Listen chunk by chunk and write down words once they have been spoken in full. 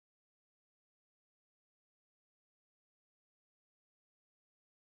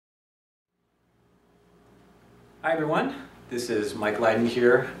Hi everyone, this is Mike Leiden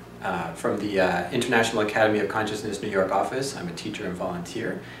here from the International Academy of Consciousness New York office. I'm a teacher and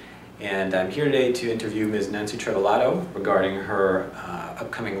volunteer, and I'm here today to interview Ms. Nanci Trivellato regarding her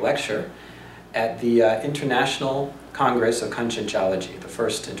upcoming lecture at the International Congress of Conscienciology, the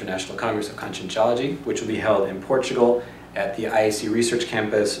first International Congress of Conscienciology, which will be held in Portugal at the IAC Research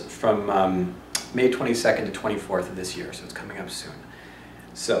Campus from May 22nd to 24th of this year, so it's coming up soon.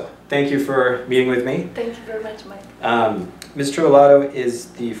 So, thank you for meeting with me. Thank you very much, Mike. Ms. Trivellato is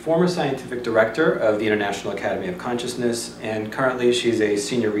the former scientific director of the International Academy of Consciousness, and currently she's a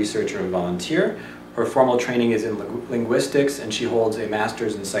senior researcher and volunteer. Her formal training is in linguistics, and she holds a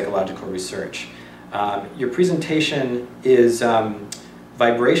master's in psychological research. Your presentation is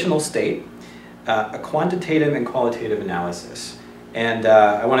vibrational state, a quantitative and qualitative analysis. And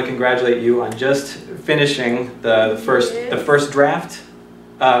I want to congratulate you on just finishing the first draft.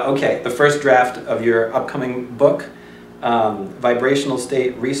 The first draft of your upcoming book, Vibrational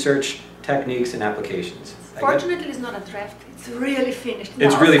State Research, Techniques, and Applications. Fortunately, it's not a draft. It's really finished now.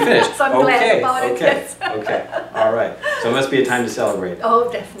 It's really finished? So I'm glad about it, yes. Okay, all right. So it must be a time to celebrate.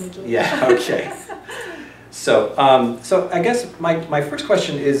 Oh, definitely. Yeah, okay. So, I guess my first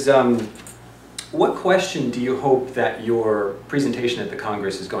question is, what question do you hope that your presentation at the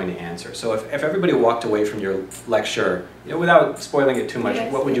Congress is going to answer? So if everybody walked away from your lecture, without spoiling it too much,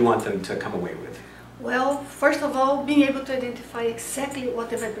 yes, what would you want them to come away with? Well, first of all, being able to identify exactly what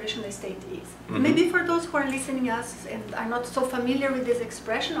the vibrational state is. Mm-hmm. Maybe for those who are listening to us and are not so familiar with this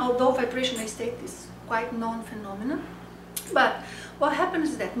expression, although vibrational state is quite known phenomenon. But what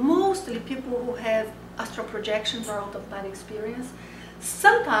happens is that mostly people who have astral projections or out-of-body experience,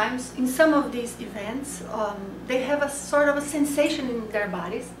 sometimes in some of these events, they have a sort of a sensation in their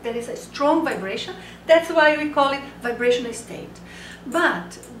bodies that is a strong vibration. That's why we call it vibrational state.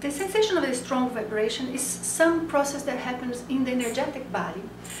 But the sensation of a strong vibration is some process that happens in the energetic body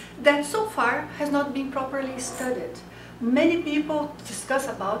that so far has not been properly studied. Many people discuss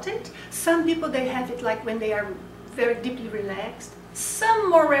about it. Some people, they have it like when they are very deeply relaxed. Some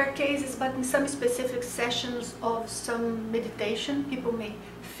more rare cases, but in some specific sessions of some meditation, people may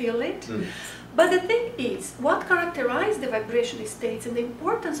feel it. But the thing is, what characterizes the vibrational states and the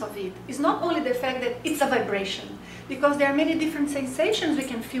importance of it is not only the fact that it's a vibration, because there are many different sensations we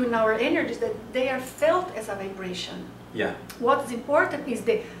can feel in our energies that they are felt as a vibration. Yeah. What is important is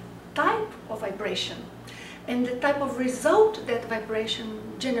the type of vibration and the type of result that vibration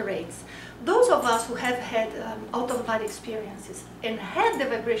generates. Those of us who have had out-of-body experiences and had the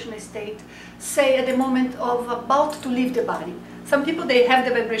vibrational state, say at the moment of about to leave the body. Some people, they have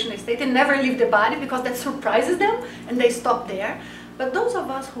the vibrational state and never leave the body because that surprises them and they stop there. But those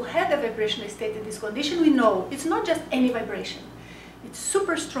of us who had the vibrational state in this condition, we know it's not just any vibration. It's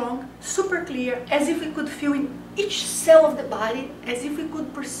super strong, super clear, as if we could feel in each cell of the body, as if we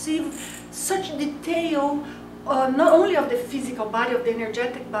could perceive such detail, not only of the physical body, of the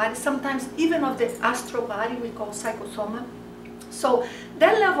energetic body, sometimes even of the astral body, we call psychosoma. So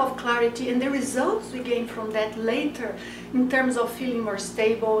that level of clarity and the results we gain from that later in terms of feeling more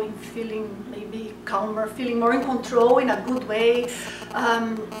stable, in feeling maybe calmer, feeling more in control in a good way,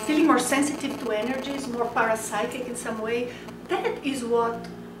 feeling more sensitive to energies, more parapsychic in some way, that is what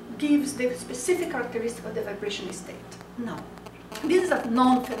gives the specific characteristic of the vibrational state. Now, this is a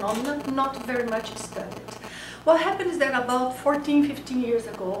known phenomenon, not very much studied. What happened is that about 14, 15 years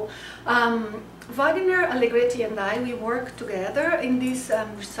ago, Wagner, Allegretti and I, we worked together in this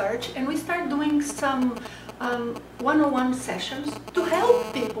research, and we started doing some one-on-one sessions to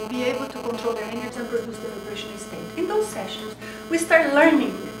help people be able to control their energies and produce the vibrational state. In those sessions, we started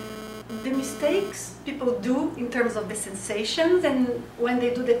learning the mistakes people do in terms of the sensations and when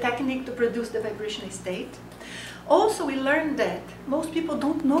they do the technique to produce the vibrational state. Also, we learned that most people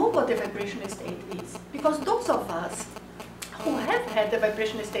don't know what the vibrational state is, because those of us who have had the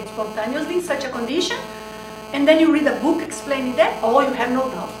vibrational state spontaneously in such a condition, and then you read a book explaining that, oh, you have no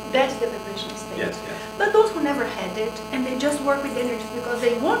doubt, that's the vibrational state. Yes, yes. But those who never had it, and they just work with energies because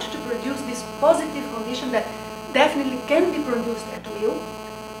they want to produce this positive condition that definitely can be produced at will,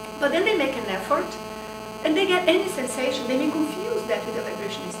 but then they make an effort, and they get any sensation, they may confuse that with the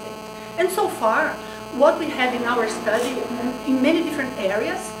vibrational state. And so far, what we had in our study in many different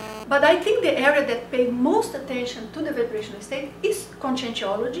areas, but I think the area that paid most attention to the vibrational state is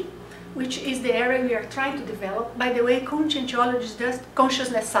conscientiology, which is the area we are trying to develop. By the way, conscientiology is just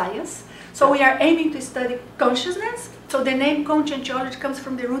consciousness science. So we are aiming to study consciousness. So the name conscientiology comes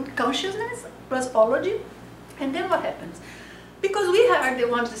from the root consciousness plus ology. And then what happens? Because we are the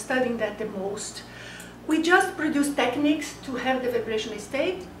ones studying that the most, we just produce techniques to have the vibrational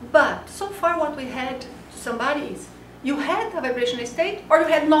state, but so far what we had somebody is, you had a vibrational state or you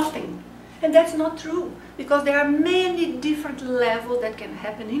had nothing. And that's not true, because there are many different levels that can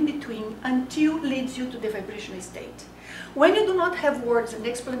happen in between until leads you to the vibrational state. When you do not have words and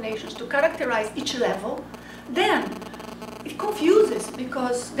explanations to characterize each level, then it confuses,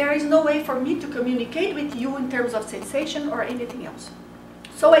 because there is no way for me to communicate with you in terms of sensation or anything else.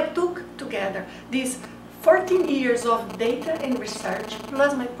 So I took together these 14 years of data and research,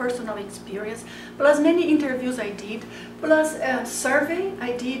 plus my personal experience, plus many interviews I did, plus a survey.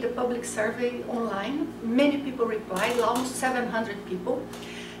 I did a public survey online. Many people replied, almost 700 people.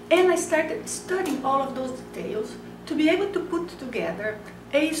 And I started studying all of those details to be able to put together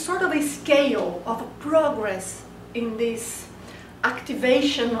a sort of a scale of progress in this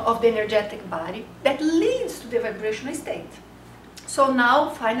activation of the energetic body that leads to the vibrational state. So now,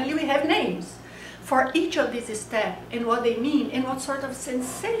 finally, we have names for each of these steps and what they mean and what sort of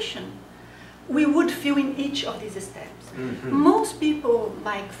sensation we would feel in each of these steps. Mm-hmm. Most people,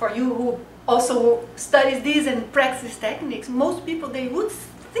 Mike, for you who also studies these and practice techniques, most people, they would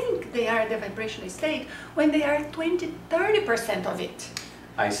think they are at the vibrational state when they are 20–30% of it.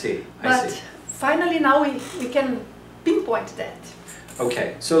 I see. But finally now we can pinpoint that.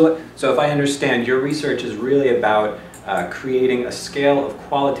 Okay, so if I understand, your research is really about creating a scale of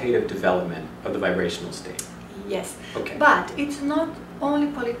qualitative development of the vibrational state. Yes, okay. But it's not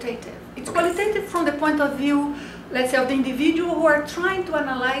only qualitative. It's okay. Qualitative from the point of view, let's say, of the individual who are trying to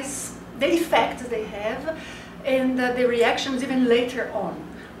analyze the effects they have and the reactions even later on.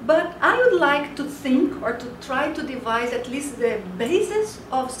 But I would like to think or to try to devise at least the basis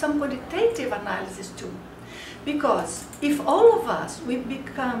of some quantitative analysis too. Because if all of us, we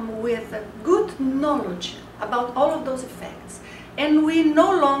become with a good knowledge about all of those effects, and we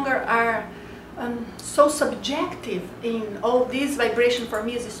no longer are so subjective in, oh, this vibration for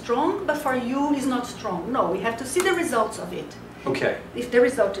me is strong, but for you is not strong. No, we have to see the results of it. Okay. If the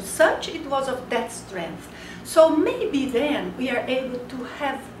result is such, it was of that strength. So maybe then we are able to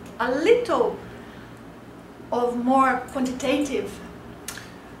have a little of more quantitative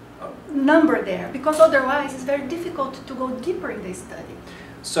number there, because otherwise it's very difficult to go deeper in the study.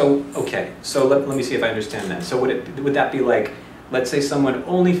 So, okay, so let me see if I understand that. So would that be like, let's say someone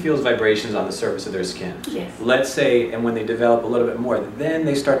only feels vibrations on the surface of their skin. Yes. Let's say, and when they develop a little bit more, then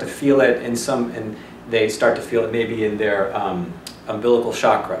they start to feel it in and they start to feel it maybe in their umbilical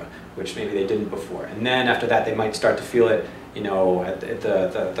chakra, which maybe they didn't before. And then after that, they might start to feel it, you know, at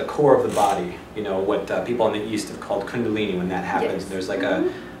the core of the body, you know, what people in the East have called kundalini. When that happens, yes. There's like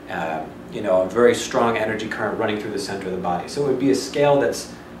you know, a very strong energy current running through the center of the body. So it would be a scale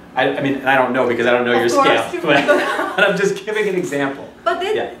that's, I mean, I don't know because I don't know your scale, but I'm just giving an example. But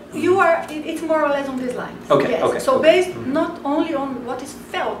then yeah. You are, it's more or less on these lines. Okay, yes. Okay. So okay. Based not only on what is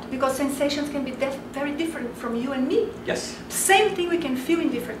felt, because sensations can be very different from you and me. Yes. Same thing we can feel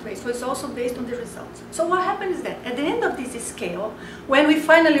in different ways, so it's also based on the results. So what happens is that at the end of this scale, when we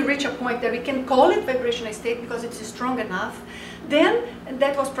finally reach a point that we can call it vibrational state because it's strong enough, then, and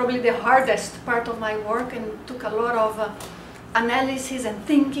that was probably the hardest part of my work and took a lot of analysis and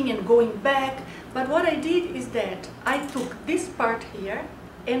thinking and going back. But what I did is that I took this part here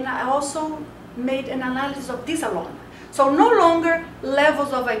and I also made an analysis of this alone. So no longer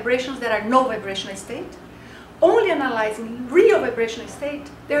levels of vibrations that are no vibrational state, only analyzing real vibrational state.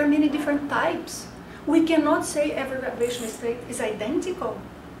 There are many different types. We cannot say every vibrational state is identical.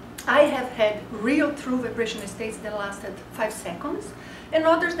 I have had real true vibrational states that lasted 5 seconds and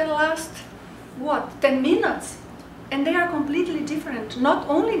others that last, what, 10 minutes? And they are completely different, not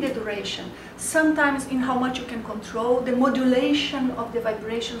only in the duration, sometimes in how much you can control, the modulation of the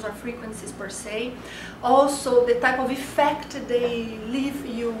vibrations or frequencies per se, also the type of effect they leave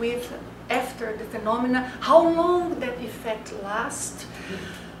you with after the phenomena, how long that effect lasts,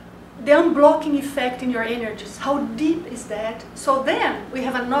 the unblocking effect in your energies, how deep is that? So then we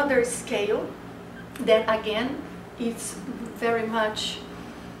have another scale that again, it's very much,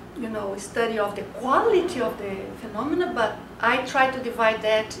 you know, study of the quality of the phenomena, but I try to divide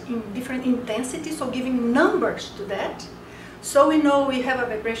that in different intensities, so giving numbers to that. So we know we have a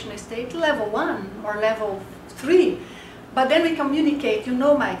vibrational state, level 1 or level 3, but then we communicate, you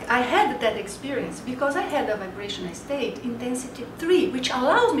know, Mike, I had that experience because I had a vibrational state, intensity 3, which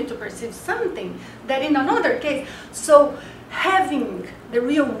allows me to perceive something that in another case. So having the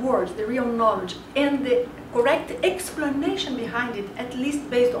real words, the real knowledge, and the correct explanation behind it, at least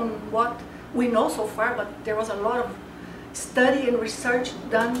based on what we know so far, but there was a lot of study and research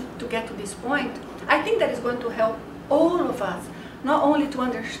done to get to this point, I think that is going to help all of us not only to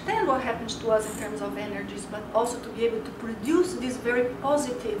understand what happens to us in terms of energies, but also to be able to produce this very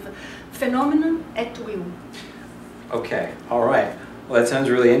positive phenomenon at will. Okay, all right. Well, that sounds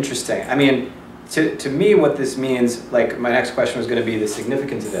really interesting. I mean, to me, what this means, like my next question was going to be the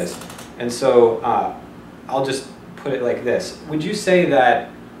significance of this. And so I'll just put it like this. Would you say that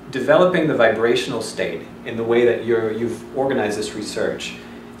developing the vibrational state in the way that you've organized this research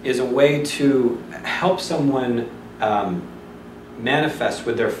is a way to help someone manifest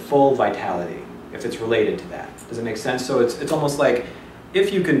with their full vitality, if it's related to that? Does it make sense? So it's almost like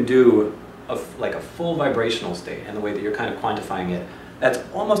if you can do like a full vibrational state and the way that you're kind of quantifying it, that's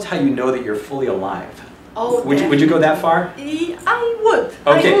almost how you know that you're fully alive. Oh, would you go that far? I would.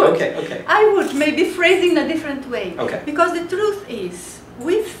 Okay, I would. okay. I would, maybe phrasing in a different way. Okay. Because the truth is,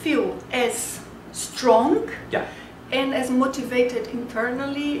 we feel as strong and as motivated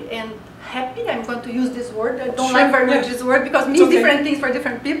internally and happy. I'm going to use this word. I don't like very much this word because it means different things for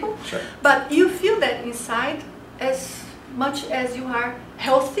different people. Sure. But you feel that inside as much as you are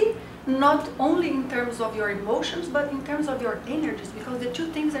healthy, not only in terms of your emotions, but in terms of your energies, because the two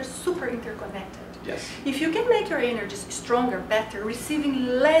things are super interconnected. Yes. If you can make your energies stronger, better, receiving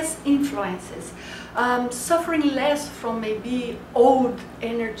less influences, suffering less from maybe old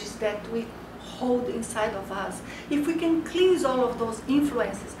energies that we hold inside of us, if we can cleanse all of those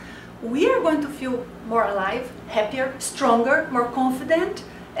influences, we are going to feel more alive, happier, stronger, more confident,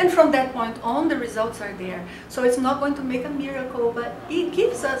 and from that point on, the results are there. So it's not going to make a miracle, but it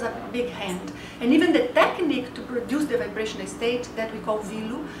gives us a big hand. And even the technique to produce the vibrational state that we call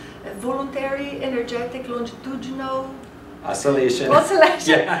VILU, voluntary, energetic, longitudinal oscillation.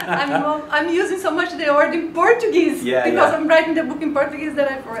 I'm using so much the word in Portuguese because I'm writing the book in Portuguese that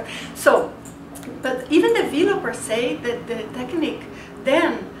I forgot. So, but even the VILU per se, the technique,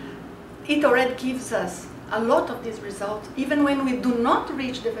 then it already gives us a lot of these results, even when we do not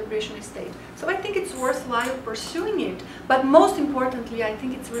reach the vibrational state. So I think it's worthwhile pursuing it. But most importantly, I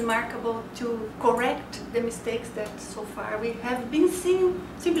think it's remarkable to correct the mistakes that so far we have been seeing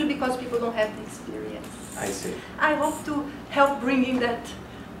simply because people don't have the experience. I see. I hope to help bringing that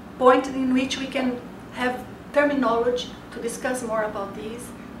point in which we can have terminology to discuss more about these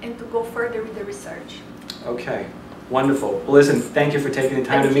and to go further with the research. Okay. Wonderful. Well, listen, thank you for taking the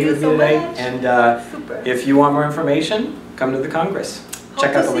time to meet with me today. And if you want more information, come to the Congress.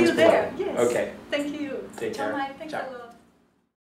 Check out the links below. Yes. Okay. Thank you. Take care. Thanks a lot.